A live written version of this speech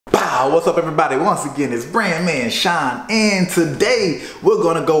What's up everybody? Once again, it's BrandMan Sean, and today we're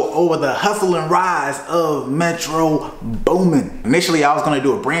gonna go over the hustle and rise of Metro Boomin. Initially, I was gonna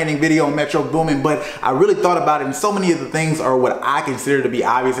do a branding video on Metro Boomin, but I really thought about it, and so many of the things are what I consider to be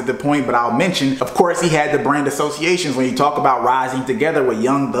obvious at the point, but I'll mention, of course, he had the brand associations when you talk about rising together with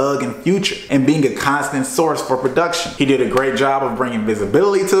Young Thug and Future, and being a constant source for production. He did a great job of bringing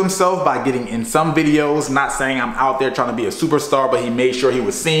visibility to himself by getting in some videos, not saying I'm out there trying to be a superstar, but he made sure he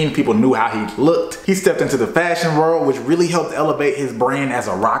was seen. People knew how he looked. He stepped into the fashion world, which really helped elevate his brand as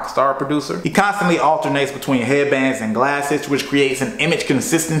a rock star producer. He constantly alternates between headbands and glasses, which creates an image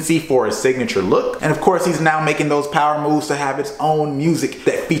consistency for his signature look. And of course, he's now making those power moves to have its own music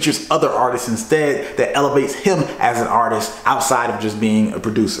that features other artists instead, that elevates him as an artist outside of just being a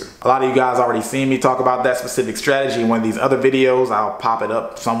producer. A lot of you guys already seen me talk about that specific strategy in one of these other videos. I'll pop it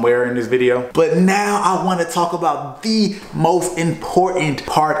up somewhere in this video. But now I want to talk about the most important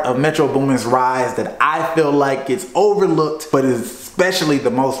part of Metro Boomin's rise that I feel like gets overlooked, but is especially the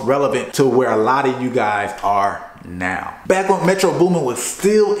most relevant to where a lot of you guys are now. Back when Metro Boomin was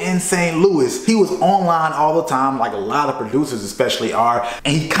still in St. Louis, he was online all the time, like a lot of producers especially are,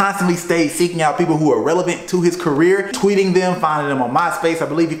 and he constantly stayed seeking out people who are relevant to his career, tweeting them, finding them on MySpace. I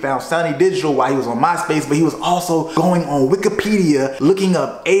believe he found Sunny Digital while he was on MySpace, but he was also going on Wikipedia, looking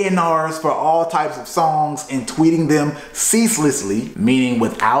up A&Rs for all types of songs and tweeting them ceaselessly, meaning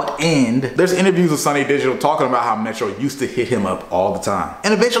without end. There's interviews with Sunny Digital talking about how Metro used to hit him up all the time.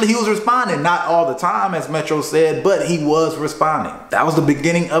 And eventually he was responding, not all the time as Metro said, but he was responding. That was the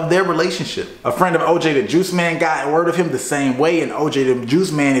beginning of their relationship. A friend of OJ the Juice Man got word of him the same way, and OJ the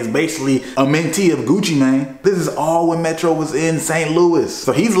Juice Man is basically a mentee of Gucci Mane. This is all when Metro was in St. Louis.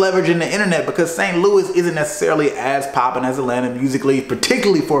 So he's leveraging the internet because St. Louis isn't necessarily as popping as Atlanta musically,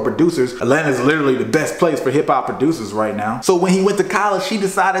 particularly for producers. Atlanta is literally the best place for hip hop producers right now. So when he went to college, he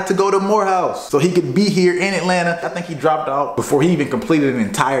decided to go to Morehouse so he could be here in Atlanta. I think he dropped out before he even completed an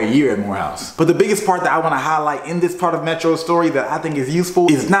entire year at Morehouse. But the biggest part that I want to highlight in this part of Metro's story that I think is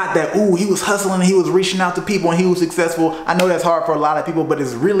useful is not that, ooh, he was hustling and he was reaching out to people and he was successful. I know that's hard for a lot of people, but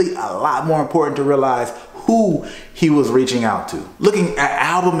it's really a lot more important to realize who he was reaching out to. Looking at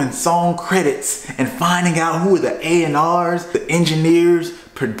album and song credits and finding out who are the A&Rs, the engineers,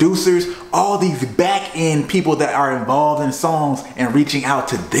 producers, all these back-end people that are involved in songs, and reaching out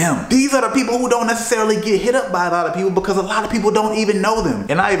to them. These are the people who don't necessarily get hit up by a lot of people because a lot of people don't even know them.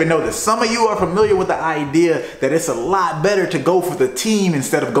 And I even know that some of you are familiar with the idea that it's a lot better to go for the team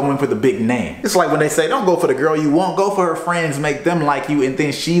instead of going for the big name. It's like when they say, don't go for the girl you want, go for her friends, make them like you, and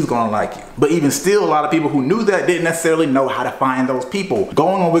then she's gonna like you. But even still, a lot of people who knew that didn't necessarily know how to find those people.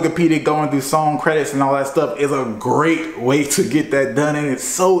 Going on Wikipedia, going through song credits and all that stuff is a great way to get that done, and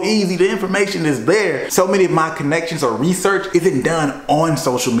it's so easy. The information is there. So many of my connections or research isn't done on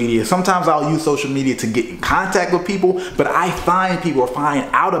social media. Sometimes I'll use social media to get in contact with people, but I find people or find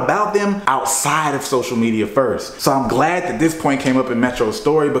out about them outside of social media first. So I'm glad that this point came up in Metro's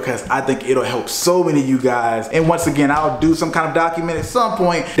story because I think it'll help so many of you guys. And once again, I'll do some kind of document at some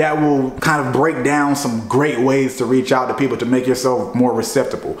point that will kind of break down some great ways to reach out to people to make yourself more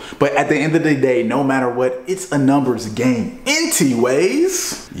receptible. But at the end of the day, no matter what, it's a numbers game. Anyways,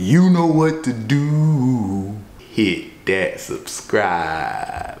 you know what to do. Hit that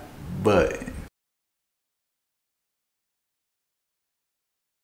subscribe button.